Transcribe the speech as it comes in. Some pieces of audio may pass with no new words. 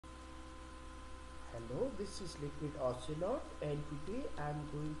Hello, this is Liquid Ocelot, and today I'm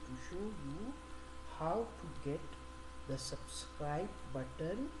going to show you how to get the subscribe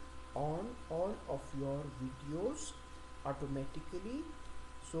button on all of your videos automatically.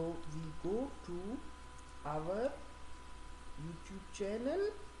 So we go to our YouTube channel,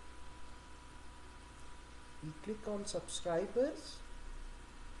 we click on subscribers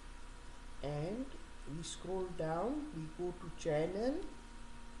and we scroll down, we go to channel.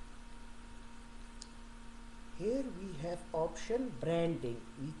 Here we have option branding.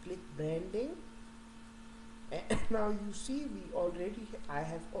 We click branding and now you see I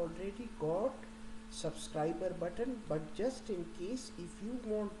have already got subscriber button, but just in case if you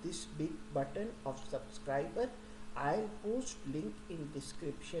want this big button of subscriber, I'll post link in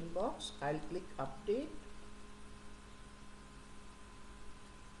description box. I'll click update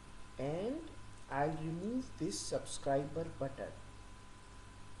and I'll remove this subscriber button.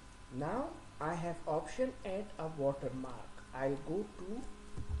 Now I have option add a watermark. I'll go to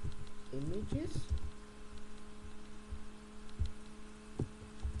images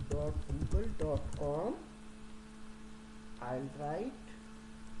 .google.com. I'll write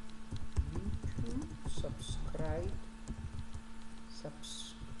YouTube subscribe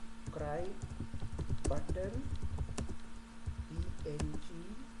button PNG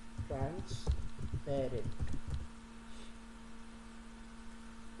transparent.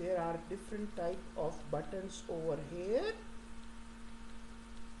 There are different type of buttons over here,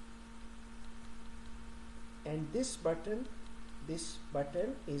 and this button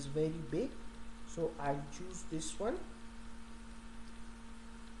is very big, so I'll choose this one,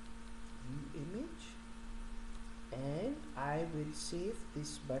 view image, and I will save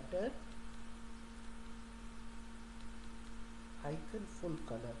this button icon full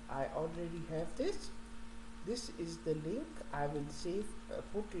color. I already have this. This is the link. I will save,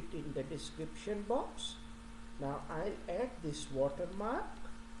 put it in the description box. Now I'll add this watermark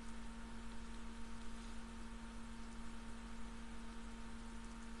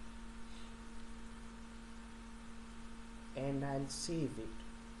and I'll save it.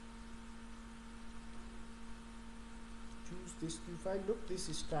 Choose this new file. Look, this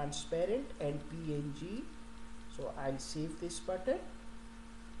is transparent and PNG, so I'll save this button.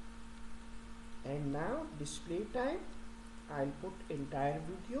 And now display time, I'll put entire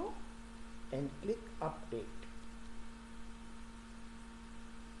video and click update.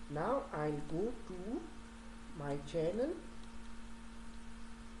 Now I'll go to my channel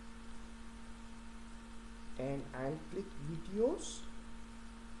and I'll click videos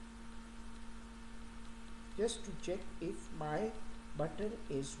just to check if my button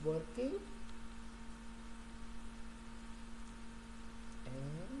is working,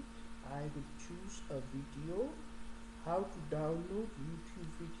 and I will choose a video, how to download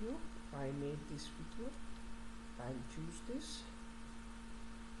YouTube video. I made this video. I'll choose this.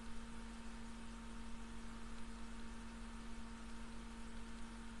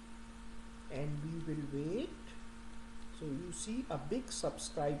 And we will wait. So you see a big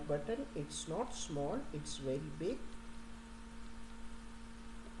subscribe button. It's not small, it's very big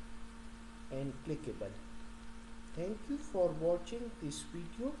and clickable. Thank you for watching this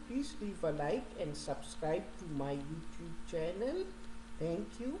video. Please leave a like and subscribe to my YouTube channel. Thank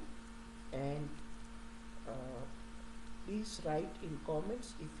you, and please write in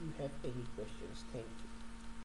comments if you have any questions. Thank you.